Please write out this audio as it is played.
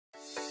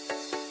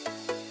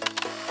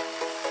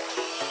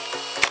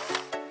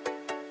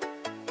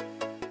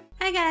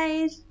Hi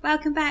guys,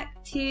 welcome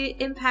back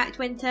to Impact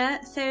Winter.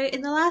 So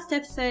in the last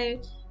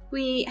episode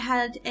we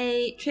had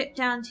a trip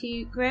down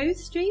to Grove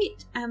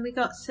Street and we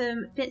got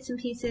some bits and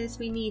pieces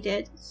we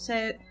needed.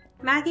 So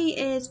Maggie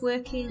is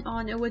working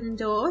on a wooden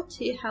door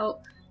to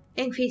help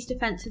increase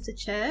defense of the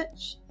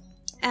church.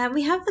 And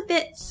we have the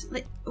bits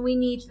we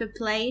need for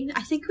Blaine.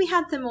 I think we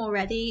had them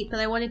already, but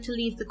I wanted to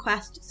leave the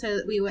quest so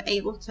that we were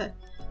able to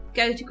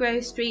go to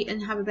Grove Street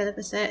and have a bit of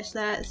a search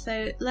there.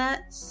 So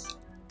let's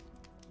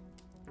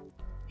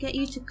get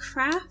you to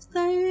craft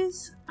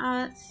those.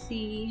 Let's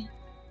see.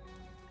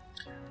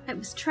 It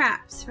was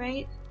traps,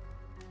 right?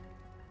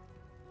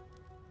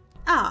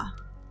 Ah.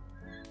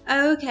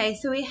 Okay,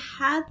 so we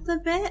had the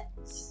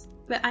bits,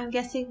 but I'm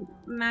guessing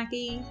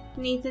Maggie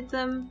needed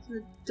them for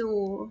the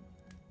door.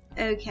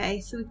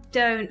 Okay, so we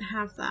don't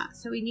have that.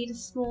 So we need a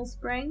small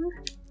spring.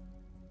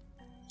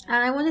 And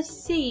I want to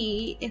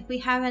see if we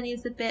have any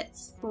of the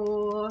bits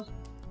for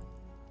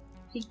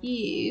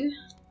you,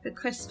 for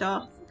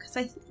Christophe.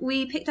 Because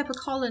we picked up a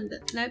colander.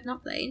 Nope,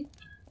 not Blaine.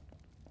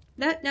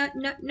 No.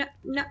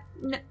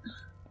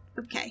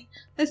 Okay,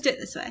 let's do it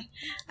this way.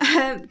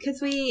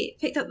 Because we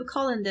picked up the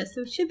colander,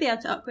 so we should be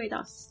able to upgrade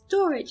our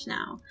storage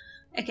now.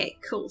 Okay,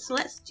 cool. So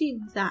let's do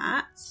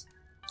that.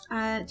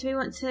 Do we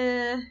want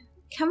to...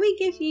 Can we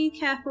give you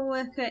Careful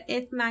Worker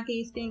if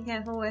Maggie's doing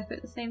Careful Worker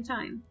at the same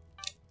time?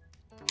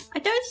 I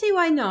don't see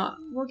why not.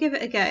 We'll give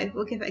it a go.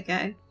 We'll give it a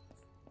go.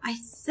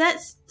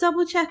 Let's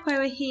double check while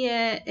we're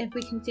here if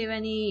we can do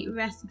any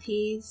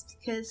recipes,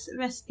 because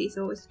recipes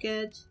are always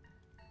good.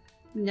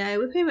 No,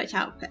 we're pretty much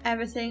out for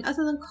everything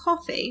other than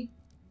coffee.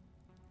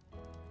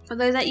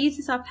 Although that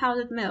uses our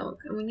powdered milk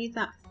and we need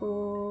that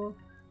for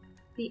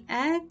the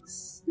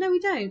eggs. No, we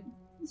don't.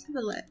 Let's have a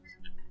look.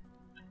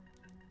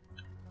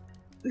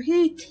 We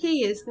need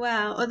tea as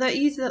well, although it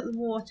uses up the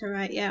water,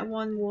 right? Yeah,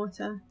 1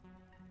 water.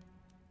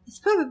 It's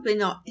probably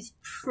not worth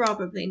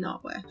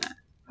it.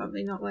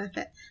 Probably not worth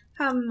it.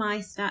 How are my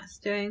stats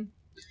doing?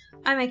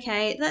 I'm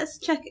okay. Let's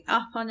check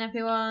up on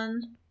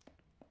everyone.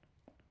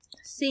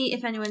 See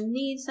if anyone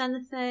needs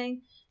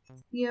anything.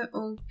 You're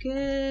all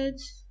good.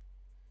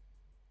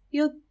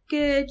 You're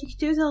good. You could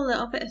do with a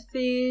little bit of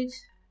food.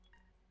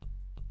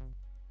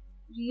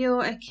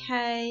 You're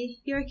okay.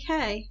 You're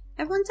okay.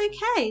 Everyone's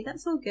okay.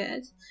 That's all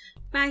good.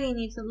 Maggie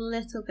needs a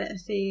little bit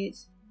of food.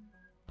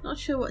 Not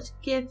sure what to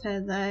give her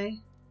though.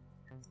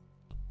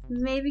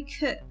 Maybe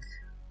cook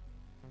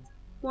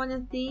one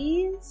of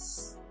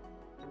these.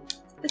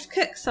 Let's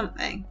cook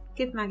something.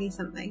 Give Maggie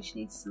something. She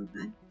needs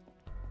something.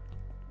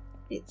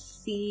 Let's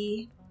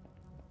see.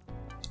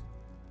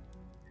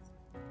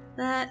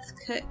 Let's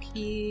cook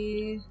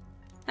you.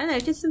 I don't know,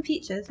 just some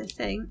peaches, I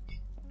think.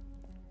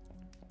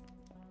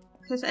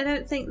 Because I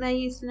don't think they're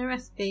used in a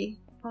recipe.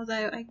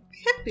 Although I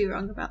could be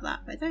wrong about that,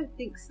 but I don't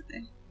think so.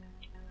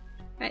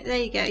 Right, there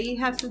you go. You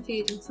have some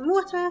food and some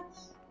water.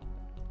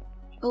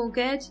 All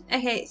good.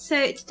 Okay,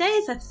 so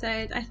today's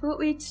episode, I thought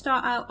we'd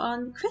start out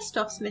on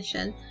Christophe's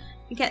mission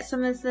and get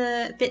some of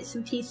the bits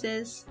and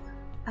pieces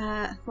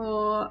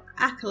for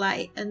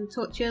Acolyte and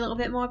talk to you a little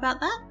bit more about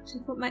that, which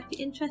I thought might be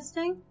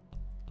interesting.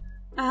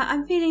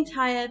 I'm feeling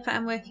tired, but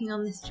I'm working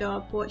on this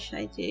job. What should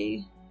I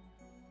do?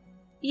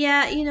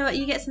 Yeah, you know what,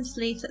 you get some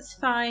sleep, that's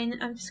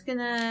fine. I'm just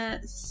gonna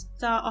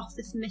start off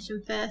this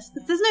mission first,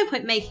 because there's no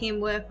point making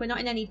him work. We're not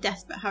in any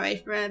desperate hurry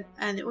for him,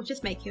 and it will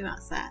just make him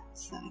upset,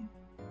 so...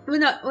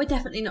 We're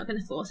definitely not going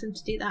to force him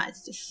to do that,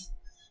 it's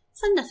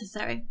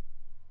unnecessary.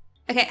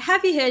 Okay,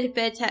 have you heard of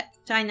Birdtech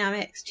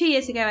Dynamics? 2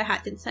 years ago I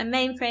hacked into their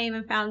mainframe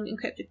and found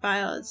encrypted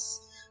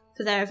files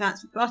for their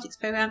advanced robotics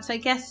program, so I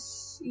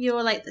guess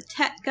you're like the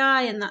tech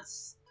guy and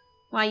that's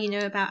why you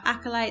know about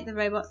Acolyte, the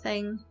robot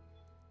thing.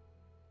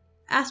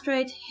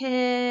 Asteroid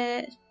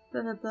here,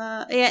 blah blah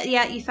blah.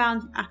 Yeah, you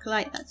found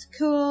Acolyte, that's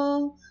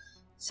cool.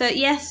 So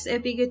yes, it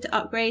would be good to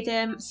upgrade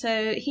him,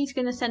 so he's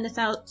going to send us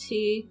out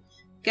to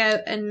go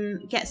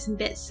and get some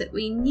bits that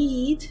we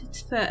need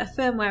for a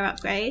firmware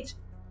upgrade.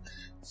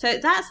 So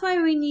that's why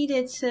we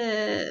needed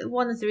to,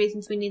 one of the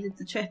reasons we needed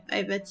the trip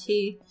over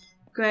to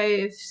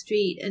Grove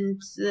Street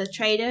and the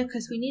trader,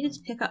 because we needed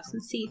to pick up some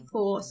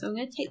C4, so I'm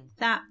going to take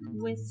that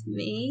with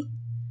me.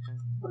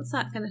 What's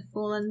that going to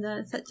fall under?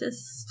 Is that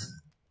just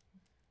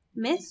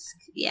misc?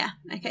 Yeah,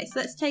 okay, so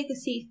let's take a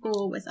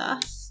C4 with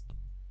us.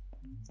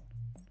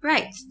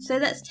 Right, so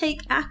let's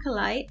take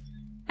Acolyte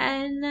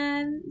and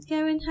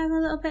go and have a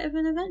little bit of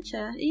an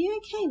adventure. Are you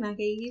okay,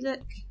 Maggie? You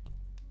look...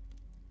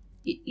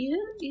 You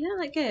don't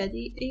look good. Are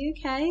you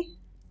okay?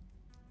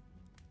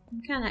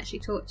 You can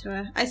actually talk to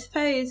her. I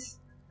suppose...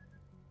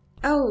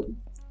 Oh,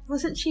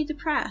 wasn't she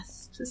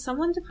depressed? Was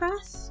someone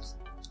depressed?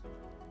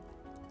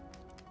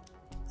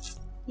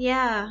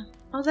 Yeah.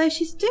 Although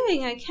she's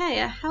doing okay.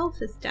 Her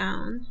health is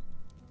down.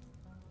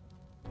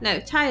 No,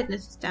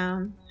 tiredness is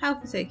down.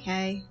 Health is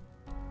okay.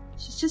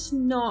 She's just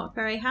not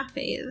very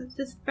happy.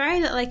 There's very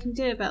little I can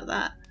do about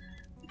that.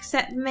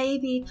 Except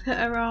maybe put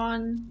her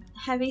on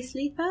heavy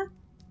sleeper.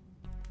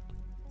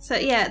 So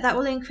yeah, that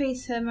will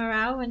increase her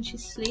morale when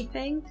she's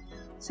sleeping.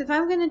 So if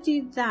I'm going to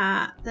do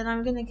that, then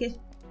I'm going to give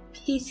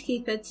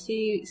peacekeeper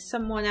to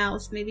someone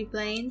else, maybe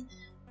Blaine,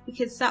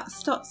 because that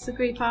stops the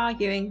group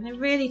arguing. I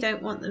really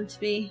don't want them to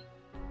be...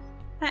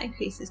 That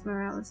increases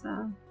morale as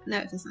well. No,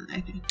 it doesn't.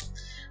 Okay.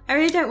 I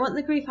really don't want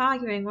the group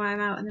arguing while I'm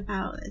out and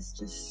about. It's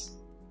just...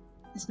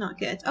 It's not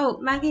good. Oh,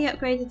 Maggie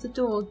upgraded the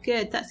door.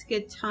 Good. That's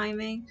good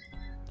timing.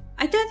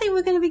 I don't think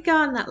we're going to be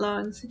gone that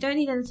long, so don't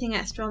need anything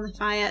extra on the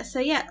fire. So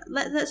yeah,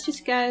 let's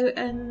just go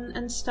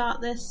and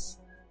start this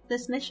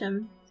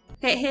mission.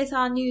 Okay, here's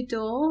our new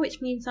door,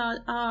 which means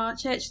our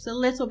church is a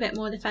little bit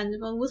more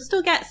defendable. We'll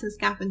still get some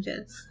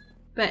scavengers,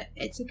 but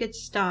it's a good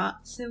start.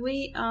 So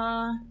we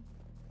are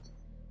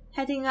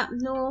heading up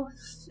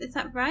north. Is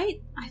that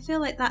right? I feel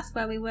like that's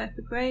where we were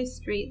for Grove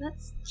Street.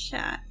 Let's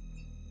check.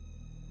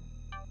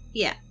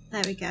 Yeah,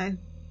 there we go.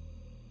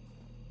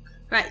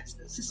 Right,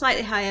 so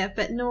slightly higher,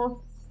 but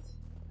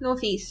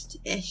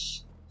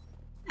northeast-ish.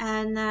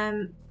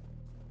 And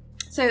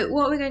so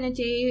what we're going to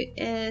do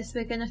is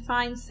we're going to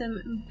find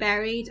some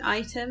buried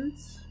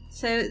items.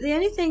 So the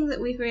only thing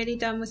that we've really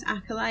done with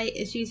Acolyte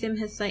is use him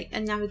as like a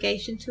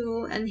navigation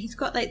tool, and he's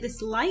got like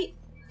this light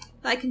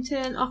that I can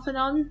turn off and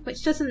on,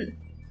 which doesn't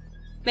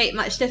make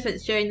much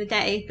difference during the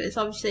day, but it's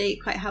obviously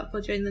quite helpful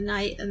during the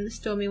night and the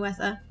stormy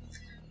weather.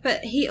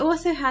 But he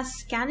also has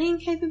scanning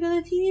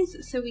capabilities,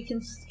 so we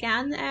can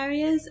scan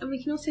areas and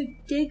we can also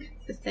dig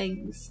for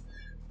things,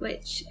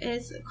 which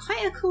is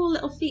quite a cool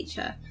little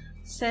feature.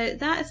 So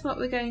that is what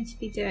we're going to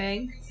be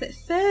doing. So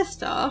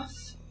first off,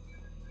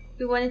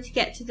 we wanted to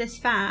get to this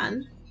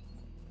fan.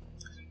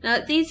 Now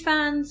these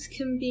fans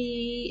can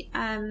be,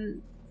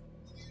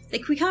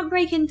 like we can't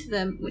break into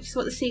them, which is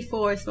what the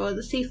C4 is for.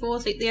 The C4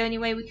 is like the only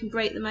way we can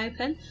break them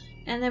open,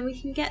 and then we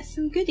can get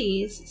some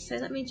goodies. So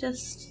let me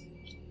just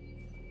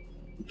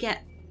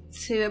get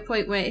to a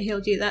point where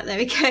he'll do that. There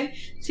we go.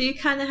 So you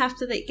kind of have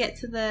to like get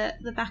to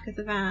the back of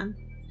the van.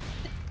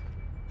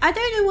 I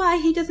don't know why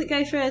he doesn't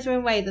go further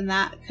away than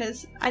that,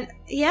 because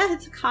yeah,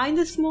 it's a kind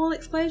of small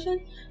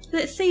explosion,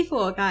 but it's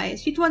C4,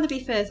 guys. You'd want to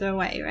be further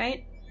away,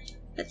 right?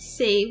 Let's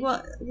see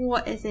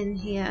what is in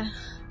here.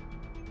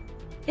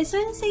 Is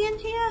there anything in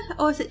here,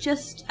 or is it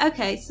just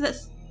okay? So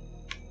that's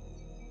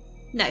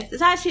no.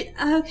 There's actually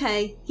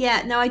okay.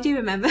 Yeah, no, I do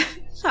remember.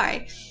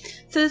 Sorry.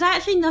 So there's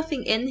actually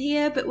nothing in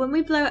here, but when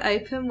we blow it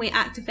open, we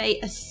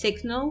activate a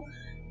signal.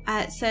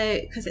 So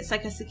because it's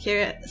like a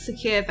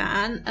secure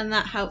van, and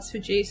that helps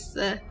reduce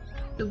the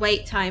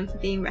wait time for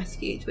being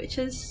rescued, which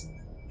is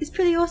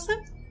pretty awesome.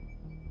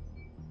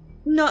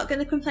 Not going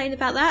to complain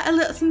about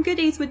that. Some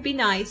goodies would be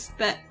nice,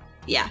 but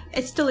yeah,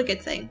 it's still a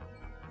good thing.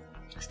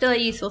 Still a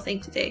useful thing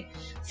to do.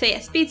 So yeah,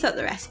 speeds up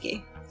the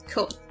rescue.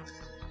 Cool.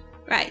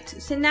 Right.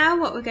 So now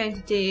what we're going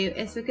to do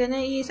is we're going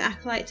to use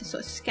Acolyte to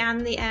sort of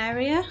scan the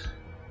area.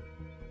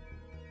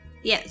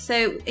 Yeah,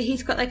 so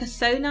he's got like a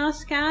sonar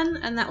scan,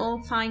 and that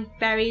will find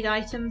buried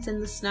items in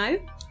the snow.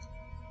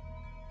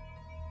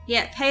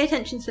 Yeah, pay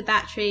attention to the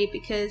battery,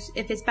 because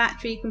if his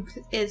battery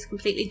is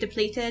completely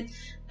depleted,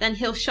 then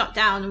he'll shut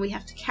down and we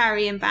have to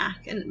carry him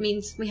back, and it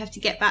means we have to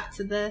get back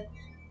to the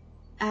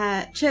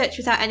church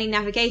without any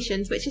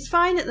navigations, which is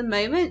fine at the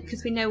moment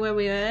because we know where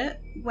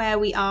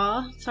we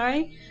are.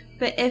 Sorry,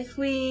 but if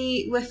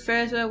we were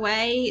further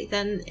away,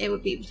 then it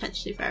would be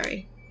potentially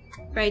very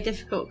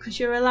difficult, because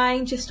you're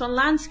relying just on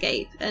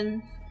landscape,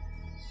 and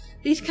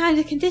these kind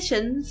of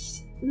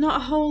conditions,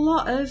 not a whole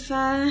lot of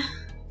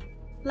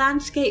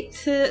landscape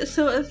to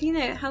sort of, you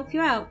know, help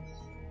you out.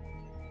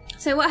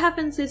 So what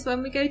happens is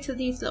when we go to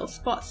these little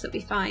spots that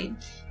we find,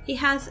 he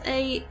has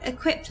a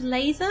equipped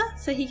laser,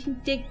 so he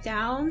can dig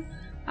down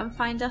and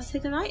find us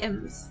hidden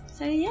items.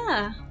 So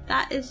yeah,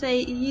 that is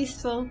a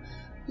useful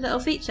little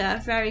feature,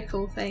 a very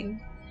cool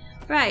thing.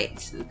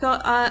 Right, we've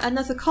got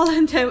another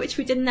colander, which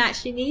we didn't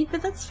actually need,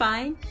 but that's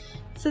fine.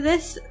 So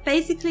this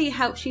basically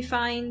helps you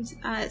find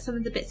some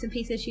of the bits and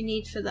pieces you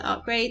need for the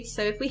upgrades.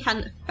 So if we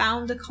hadn't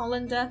found a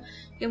colander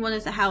in one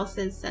of the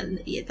houses, then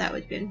yeah, that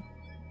would have been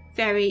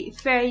very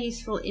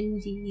useful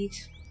indeed.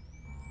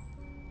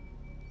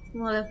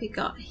 What have we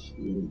got?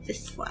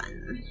 This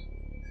one.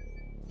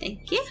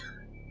 Thank you.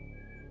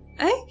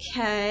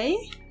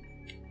 Okay.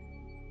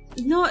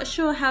 Not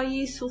sure how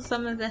useful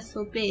some of this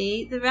will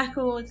be. The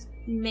records,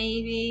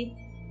 maybe.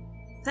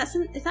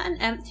 Is that an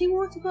empty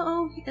water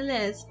bottle? It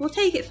is. We'll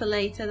take it for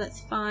later,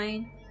 that's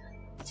fine.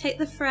 Take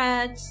the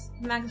threads,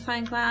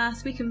 magnifying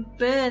glass. We can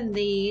burn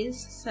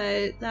these,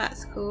 so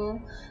that's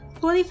cool.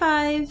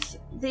 45s,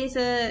 these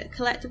are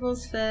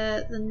collectibles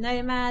for the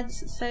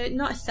nomads, so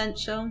not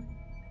essential.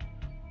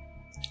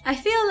 I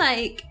feel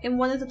like in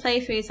one of the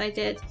playthroughs I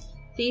did,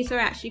 these are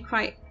actually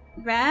quite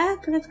rare,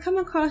 but I've come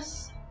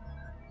across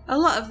a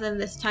lot of them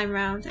this time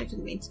around. I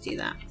didn't mean to do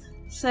that.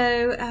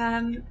 So,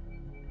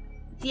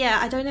 yeah,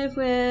 I don't know if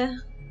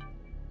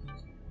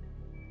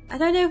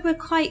we're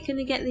quite going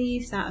to get the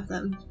use out of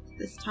them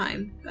this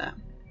time, but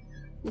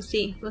we'll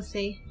see.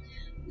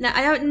 Now,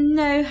 I don't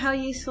know how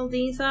useful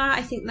these are.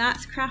 I think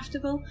that's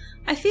craftable.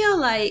 I feel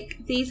like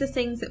these are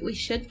things that we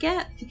should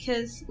get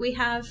because we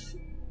have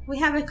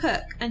a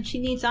cook and she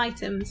needs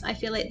items. I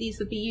feel like these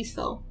would be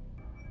useful.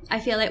 I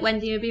feel like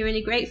Wendy would be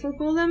really grateful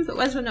for them, but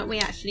whether or not we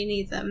actually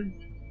need them,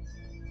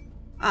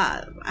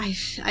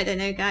 I don't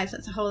know, guys.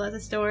 That's a whole other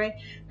story.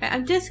 Right,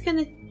 I'm just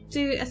gonna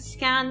do a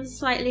scan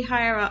slightly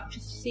higher up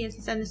just to see if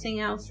there's anything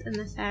else in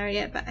this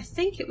area. But I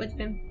think it would have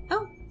been.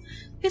 Oh,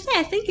 I was gonna say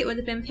I think it would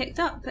have been picked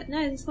up, but no,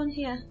 there's one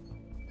here.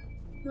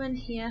 One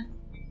here.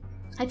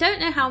 I don't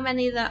know how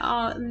many there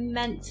are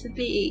meant to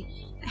be.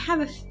 I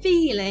have a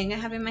feeling I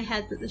have in my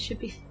head that there should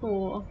be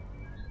 4.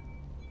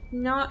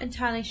 Not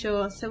entirely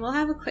sure, so we'll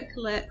have a quick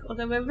look.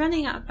 Although we're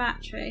running out of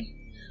battery.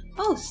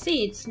 Oh,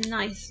 seeds,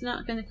 nice.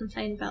 Not going to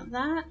complain about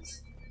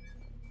that.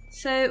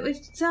 So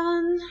we've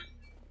done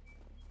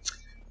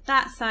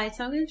that side,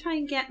 so I'm going to try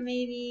and get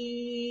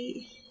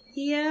maybe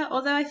here.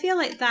 Although I feel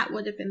like that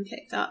would have been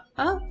picked up.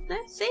 Oh, no,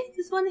 see,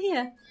 there's one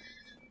here.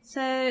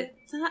 So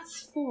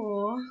that's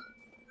 4.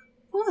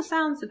 4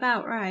 sounds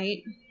about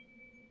right.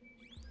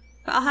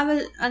 But I'll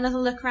have another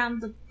look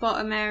around the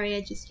bottom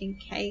area just in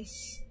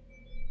case.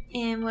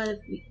 And what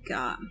have we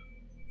got?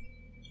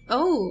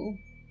 Oh!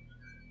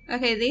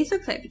 Okay, these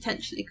look like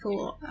potentially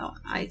cool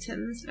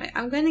items. Right,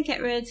 I'm going to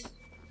get rid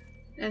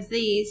of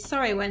these.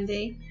 Sorry,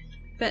 Wendy.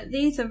 But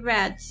these are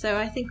red, so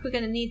I think we're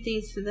going to need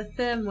these for the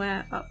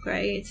firmware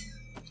upgrade.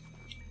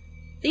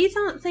 These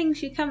aren't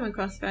things you come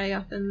across very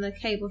often, the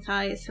cable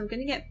ties, so I'm going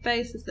to get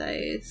both of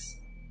those.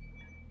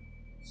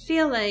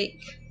 Feel like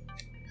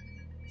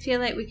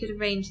we could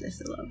arrange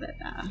this a little bit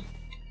better.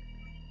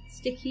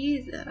 Stick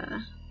you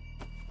there.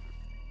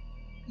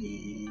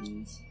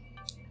 And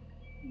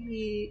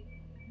you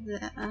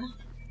there.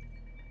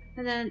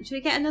 And then, should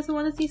we get another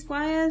one of these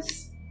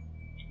wires?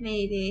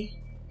 Maybe.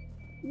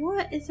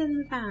 What is in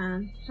the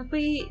van? Have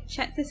we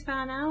checked this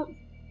van out?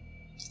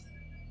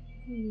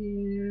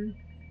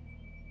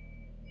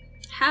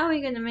 How are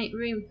we going to make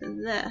room for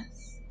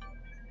this?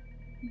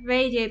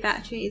 Radio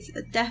batteries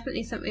are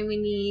definitely something we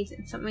need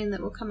and something that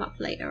will come up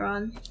later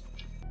on.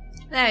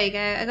 There you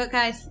go.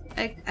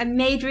 I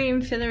made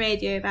room for the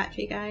radio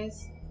battery,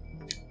 guys.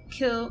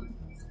 Cool.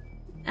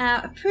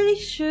 I'm pretty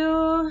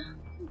sure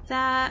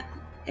that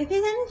if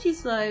his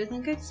energy's low,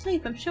 then go to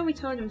sleep. I'm sure we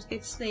told him to go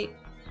to sleep.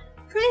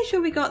 Pretty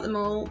sure we got them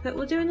all, but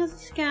we'll do another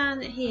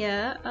scan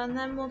here and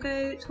then we'll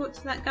go talk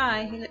to that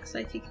guy who looks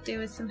like he could do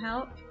with some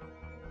help.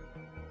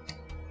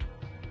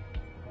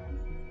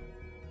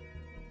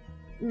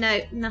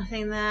 No,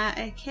 nothing there.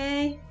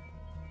 Okay.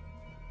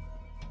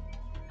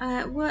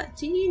 What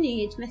do you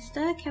need,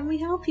 mister? Can we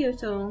help you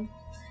at all?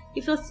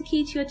 You've lost the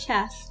key to your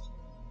chest.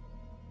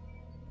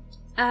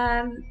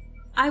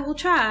 I will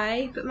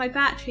try, but my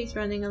battery's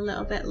running a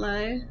little bit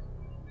low.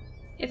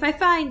 If I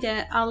find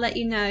it, I'll let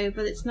you know,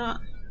 but it's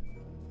not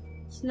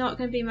going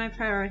to be my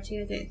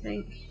priority, I don't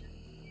think.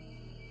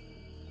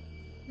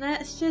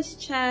 Let's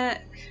just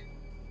check,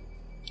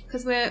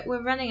 because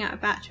we're running out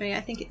of battery.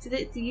 I think did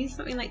it use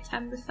something like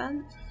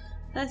 10%?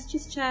 Let's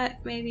just check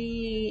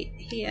maybe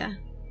here.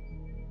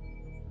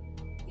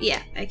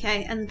 Yeah,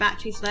 okay, and the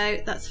battery's low,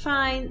 that's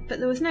fine, but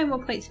there was no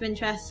more points of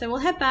interest, so we'll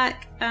head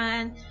back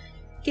and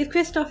give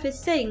Christophe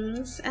his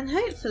things, and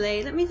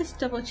hopefully, let me just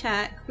double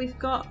check, we've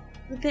got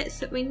the bits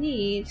that we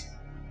need.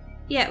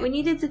 Yeah, we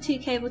needed the 2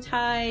 cable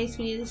ties,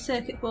 we needed a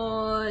circuit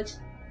board,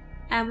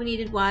 and we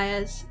needed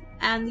wires,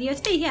 and the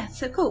USB, yeah,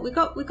 so cool, we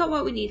got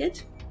what we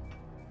needed.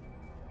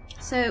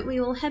 So we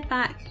will head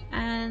back,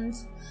 and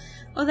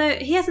although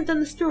he hasn't done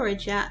the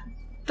storage yet,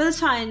 but that's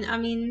fine, I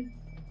mean,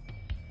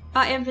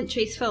 our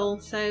inventory's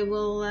full, so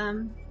we'll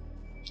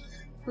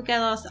get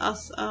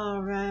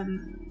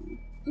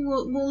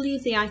we'll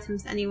leave the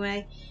items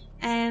anyway,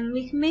 and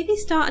we can maybe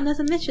start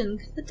another mission,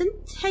 because it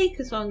didn't take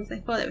as long as I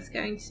thought it was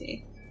going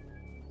to.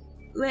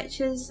 Which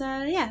is,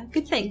 yeah,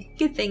 good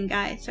thing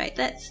guys. Right,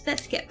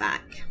 let's get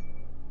back.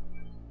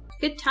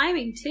 Good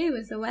timing too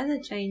with the weather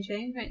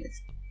changing. Right,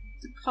 let's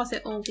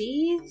deposit all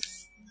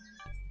these.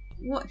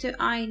 What do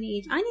I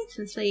need? I need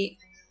some sleep.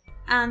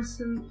 And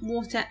some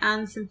water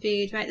and some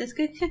food. Right, let's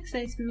go cook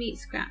those meat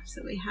scraps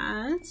that we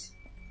had.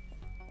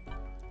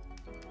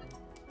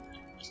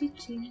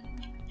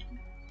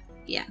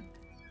 Yeah.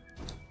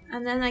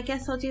 And then I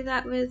guess I'll do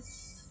that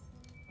with...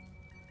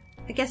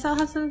 I guess I'll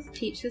have some of the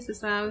peaches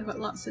as well. We've got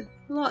lots of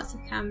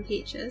canned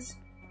peaches.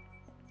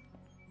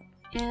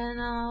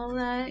 And I'll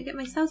get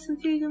myself some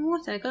food and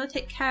water. I've got to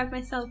take care of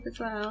myself as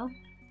well.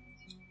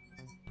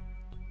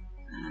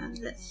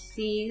 Let's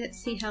see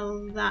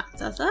how that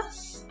does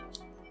us.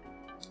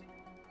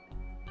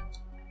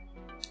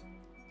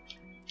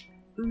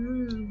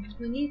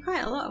 We need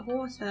quite a lot of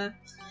water.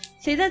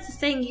 See, that's the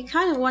thing, you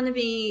kind of want to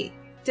be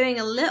doing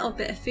a little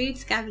bit of food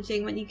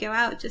scavenging when you go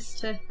out just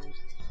to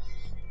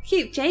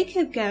keep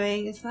Jacob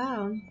going as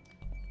well.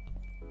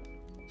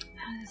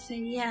 So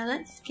yeah,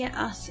 let's get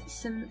us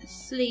some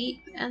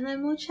sleep and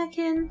then we'll check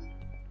in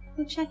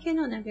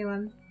on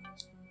everyone.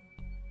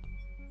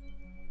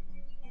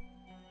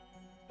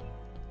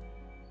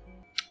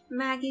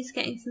 Maggie's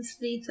getting some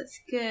sleep, that's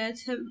good.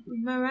 Her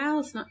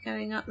morale's not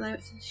going up though,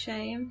 it's a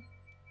shame.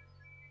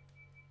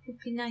 Would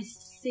be nice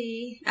to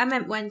see. I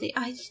meant Wendy.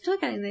 I'm still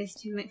getting those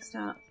two mixed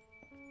up.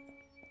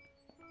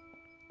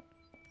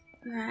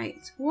 Right,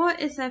 what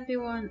is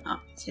everyone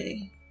up to?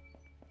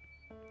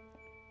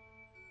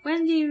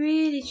 Wendy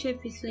really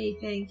should be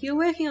sleeping. You're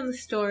working on the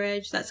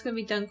storage, that's going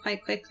to be done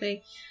quite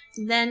quickly.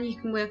 And then you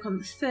can work on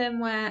the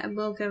firmware and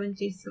we'll go and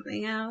do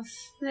something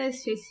else.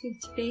 Those two seem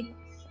to be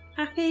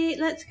happy.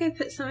 Let's go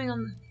put something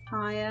on the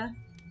fire.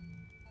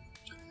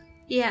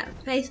 Yeah,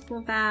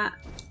 baseball bat.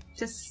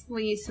 We'll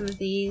use some of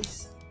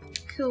these.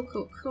 Cool,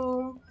 cool,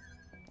 cool.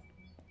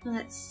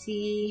 Let's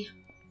see.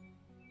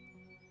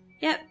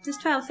 Yep,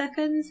 just 12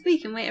 seconds. We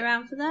can wait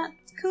around for that.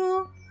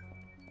 Cool.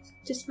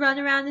 Just run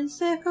around in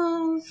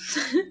circles.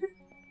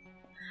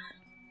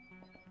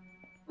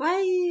 Why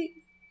are you...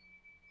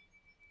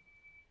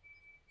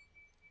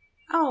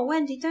 Oh,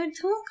 Wendy, don't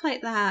talk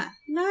like that.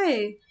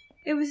 No.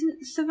 It was...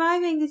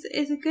 Surviving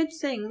is a good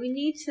thing. We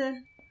need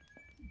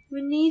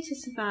to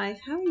survive.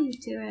 How are you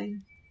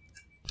doing?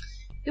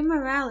 Your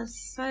morale is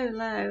so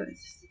low.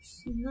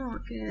 It's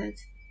not good.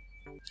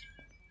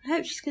 I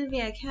hope she's going to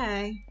be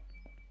okay.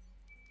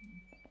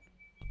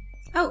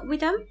 Oh, we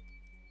done?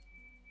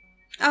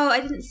 Oh, I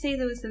didn't see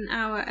there was an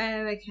hour.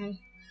 Oh, okay.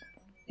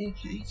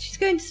 Okay. She's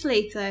going to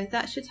sleep though.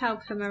 That should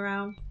help her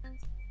morale.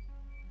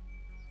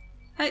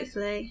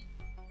 Hopefully.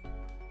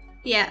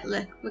 Yeah,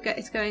 look.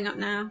 It's going up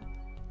now.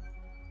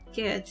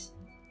 Good.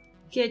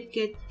 Good,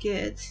 good,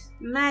 good.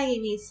 Maggie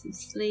needs some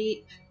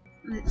sleep.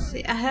 Let's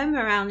see. Her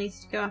morale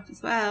needs to go up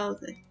as well.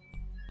 I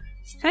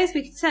suppose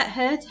we could set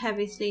her to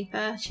heavy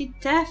sleeper. She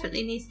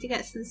definitely needs to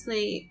get some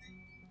sleep.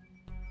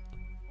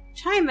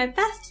 Trying my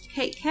best to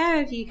take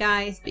care of you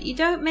guys, but you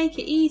don't make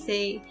it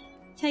easy.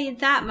 I'll tell you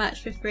that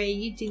much for free.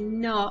 You do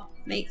not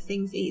make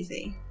things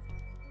easy.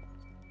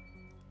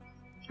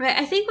 Right,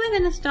 I think we're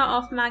going to start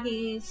off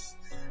Maggie's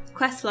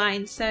quest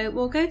line, so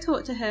we'll go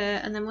talk to her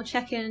and then we'll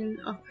check in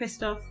on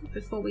Christophe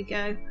before we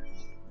go.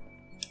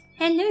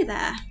 Hello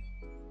there.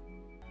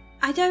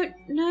 I don't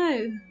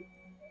know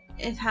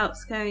if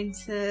help's going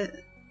to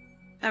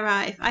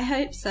arrive. I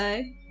hope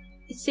so.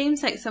 It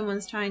seems like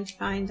someone's trying to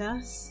find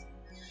us.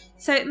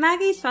 So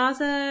Maggie's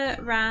father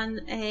ran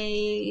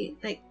a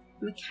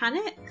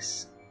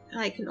mechanics,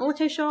 like an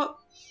auto shop.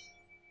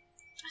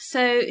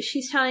 So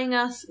she's telling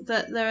us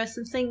that there are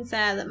some things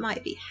there that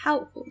might be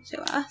helpful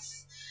to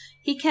us.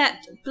 He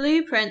kept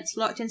blueprints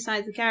locked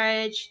inside the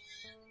garage,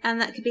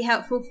 and that could be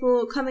helpful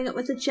for coming up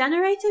with a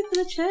generator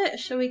for the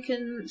church so we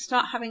can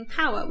start having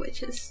power,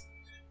 which is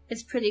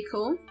pretty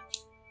cool.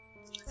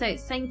 So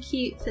thank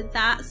you for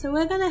that. So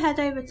we're going to head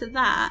over to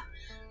that,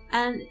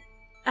 and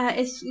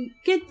it's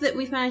good that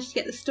we've managed to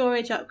get the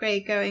storage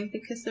upgrade going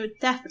because there are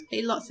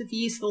definitely lots of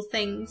useful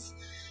things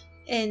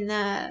in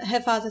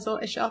her father's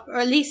auto shop, or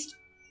at least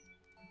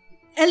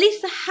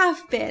there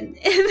have been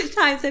in the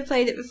times I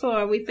played it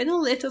before. We've been a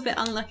little bit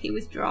unlucky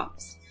with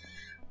drops,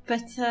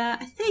 but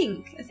I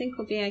think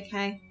we'll be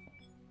okay.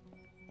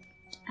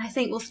 I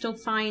think we'll still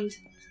find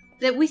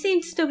that we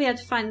seem to still be able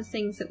to find the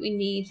things that we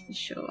need for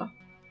sure.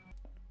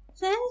 Is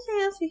there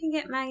anything else we can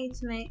get Maggie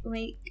to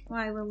make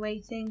while we're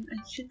waiting?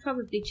 I should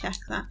probably check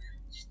that.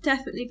 I should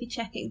definitely be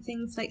checking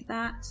things like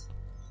that.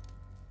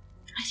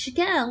 I should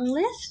get a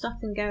list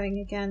up and going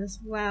again as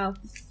well.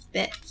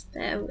 Bits,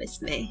 bear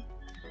with me.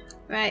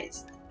 Right.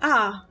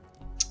 Ah,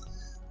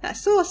 that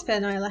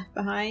saucepan I left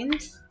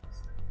behind.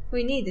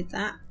 We needed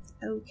that.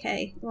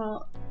 Okay,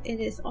 well,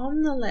 it is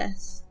on the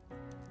list.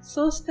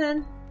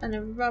 Saucepan and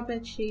a rubber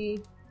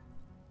tube.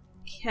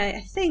 Okay,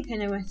 I think I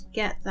know where to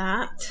get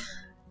that.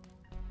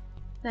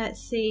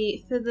 Let's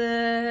see, for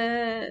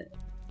the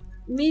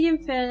medium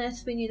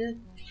furnace we need a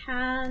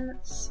can,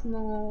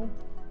 small,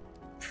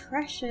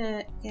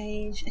 pressure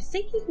gauge. I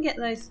think you can get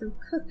those from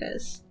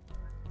cookers.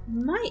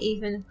 Might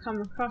even have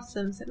come across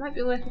them, so it might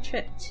be worth a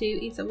trip to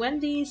either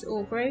Wendy's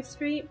or Grove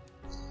Street.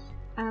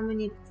 And we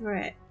need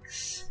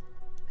bricks.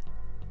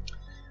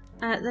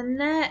 The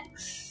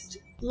next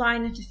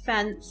line of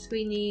defense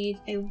we need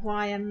a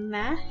wire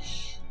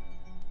mesh.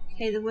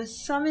 Okay, there was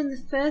some in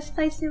the first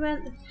place we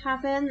went, the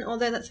cabin,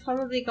 although that's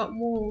probably got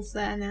walls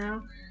there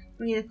now.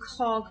 We need a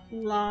cog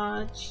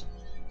large.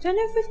 Don't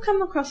know if we've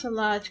come across a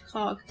large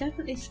cog,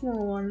 definitely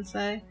small ones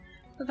though.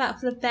 What about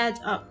for the bed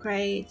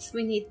upgrades?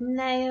 We need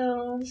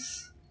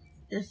nails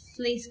and a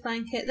fleece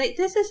blanket. Like,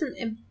 this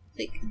isn't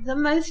the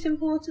most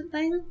important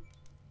thing,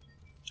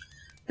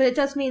 but it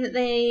does mean that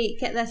they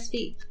get their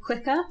sleep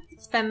quicker,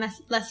 spend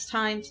less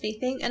time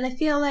sleeping, and I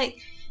feel like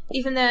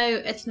even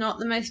though it's not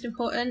the most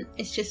important,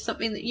 it's just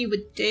something that you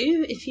would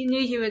do. If you knew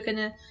you were going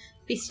to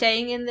be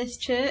staying in this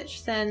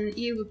church, then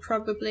you would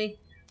probably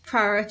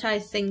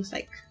prioritize things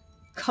like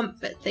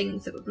comfort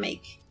things that would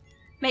make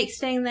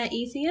staying there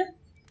easier.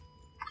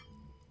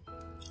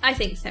 I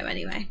think so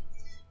anyway.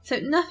 So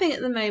nothing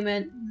at the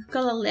moment. We've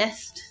got a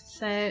list,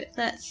 so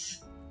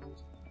let's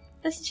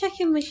check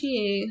in with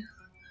you.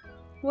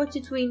 What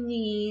did we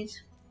need?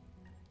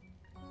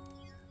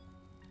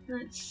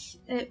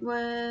 It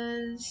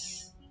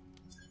was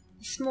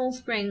a small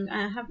spring.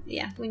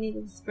 Yeah, we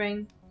needed a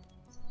spring.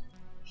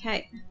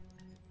 Okay.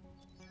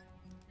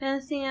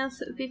 Anything else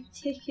that would be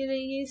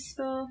particularly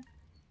useful?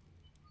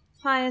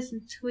 Pliers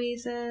and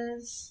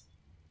tweezers.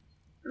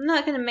 I'm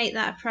not going to make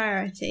that a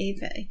priority,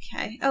 but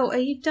okay. Oh, are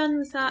you done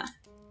with that?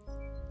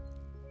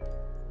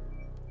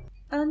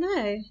 Oh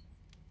no.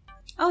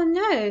 Oh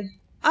no.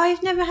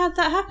 I've never had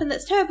that happen.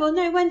 That's terrible.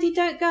 No, Wendy,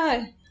 don't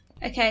go.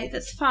 Okay,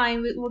 that's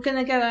fine. We're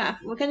gonna go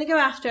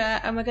after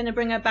her and we're gonna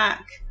bring her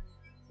back.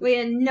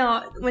 We're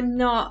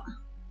not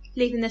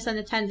leaving this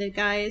unattended,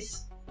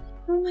 guys.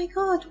 Oh my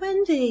god,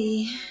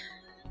 Wendy.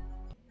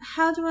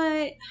 How do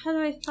I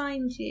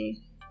find you?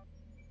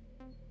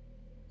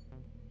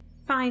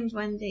 Find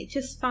Wendy.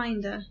 Just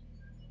find her.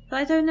 But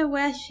I don't know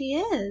where she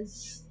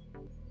is.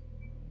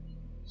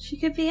 She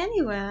could be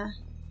anywhere.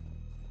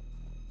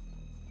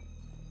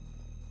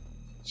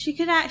 She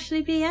could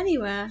actually be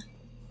anywhere.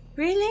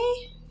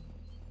 Really?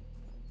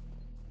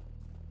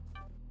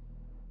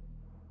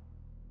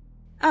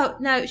 Oh,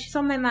 no, she's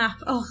on my map.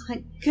 Oh,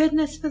 thank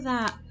goodness for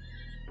that.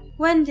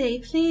 Wendy,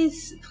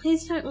 please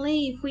don't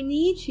leave. We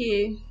need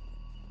you.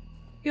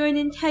 You're an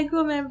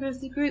integral member of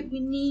the group. We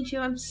need you.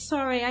 I'm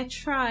sorry, I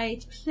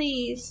tried.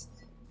 Please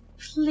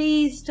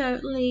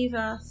don't leave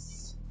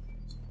us.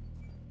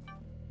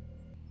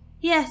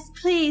 Yes,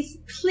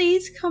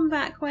 please come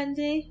back,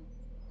 Wendy.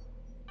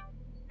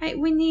 Right,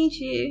 we need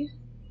you.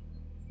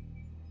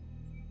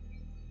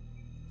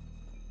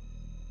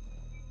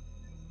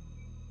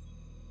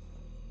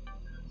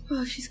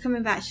 Oh, she's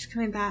coming back.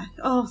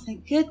 Oh,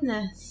 thank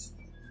goodness.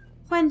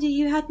 Wendy,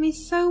 you had me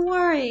so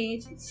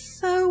worried.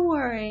 So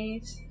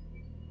worried.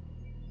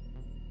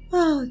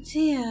 Oh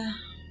dear.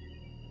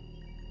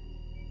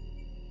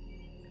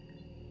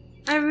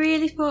 I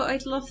really thought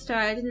I'd lost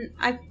her.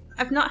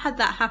 I've not had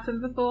that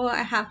happen before.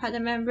 I have had a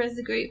member of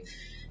the group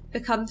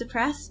become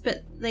depressed,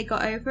 but they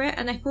got over it,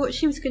 and I thought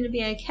she was going to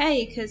be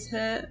okay because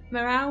her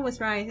morale was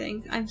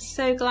rising. I'm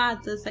so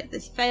glad there's like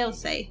this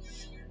failsafe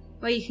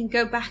where you can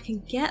go back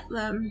and get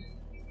them.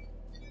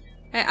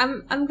 Right,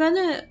 I'm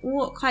gonna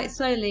walk quite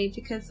slowly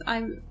because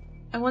I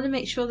want to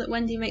make sure that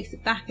Wendy makes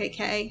it back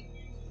okay.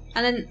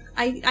 And then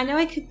I know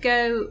I could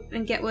go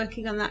and get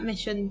working on that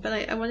mission,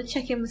 but I want to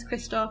check in with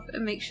Christophe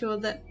and make sure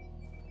that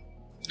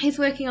he's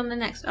working on the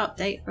next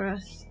update for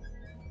us.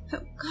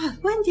 But God,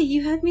 Wendy,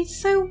 you had me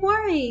so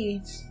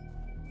worried.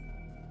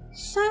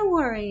 So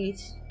worried.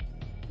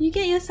 You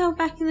get yourself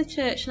back in the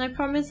church and I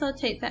promise I'll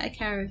take better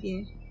care of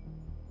you.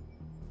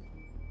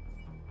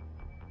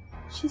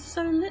 She's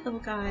so little,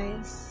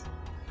 guys.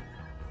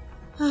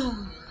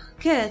 Oh,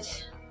 good.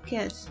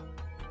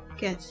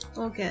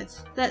 All good.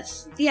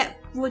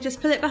 We'll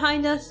just put it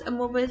behind us and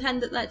we'll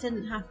pretend that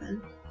didn't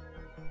happen.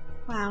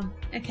 Wow,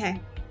 okay.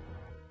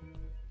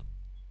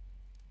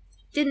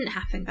 Didn't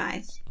happen,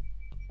 guys.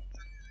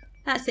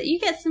 That's it. You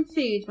get some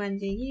food,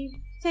 Wendy. You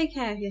take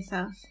care of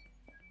yourself.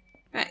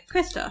 Right,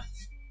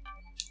 Christophe.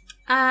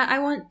 I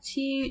want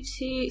you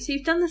to... So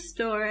you've done the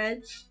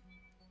storage.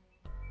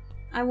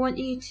 I want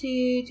you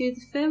to do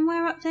the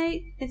firmware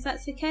update, if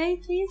that's okay,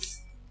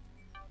 please.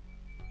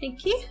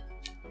 Thank you.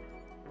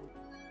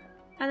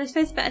 And I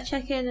suppose I better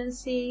check in and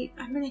see...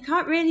 I mean, I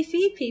can't really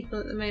feed people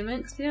at the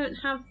moment because we don't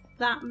have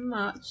that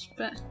much,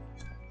 but...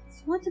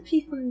 So what do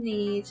people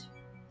need?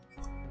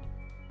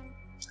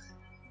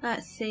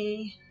 Let's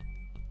see.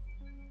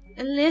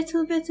 A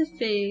little bit of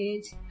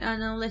food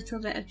and a little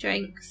bit of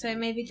drink, so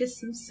maybe just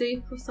some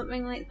soup or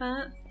something like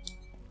that.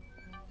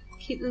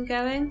 Keep them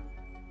going.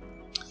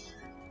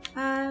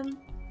 I'll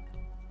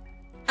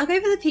go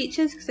for the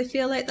peaches because I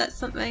feel like that's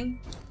something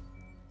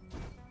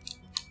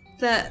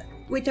that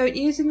we don't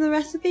use in the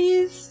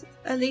recipes,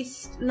 at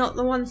least not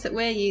the ones that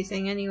we're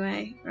using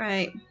anyway.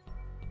 Right.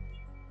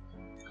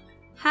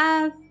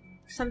 Have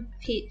some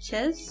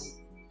peaches.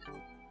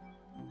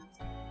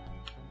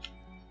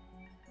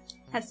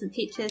 Have some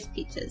peaches,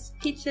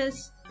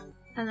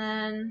 and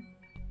then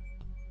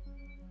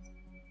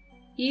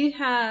you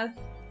have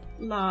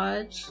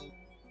large,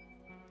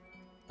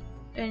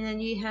 and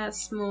then you have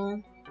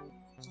small.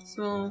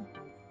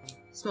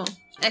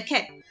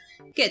 Okay,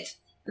 good.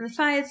 And the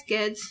fire's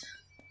good,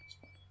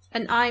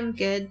 and I'm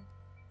good-ish.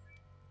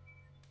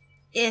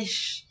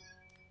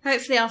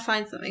 Hopefully I'll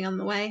find something on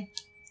the way.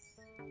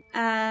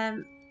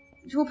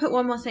 We'll put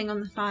one more thing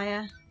on the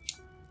fire.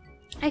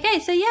 Okay,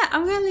 so yeah,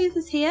 I'm going to leave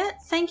this here.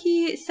 Thank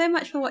you so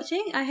much for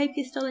watching. I hope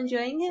you're still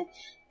enjoying it.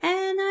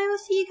 And I will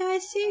see you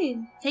guys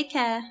soon. Take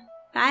care.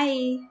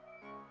 Bye.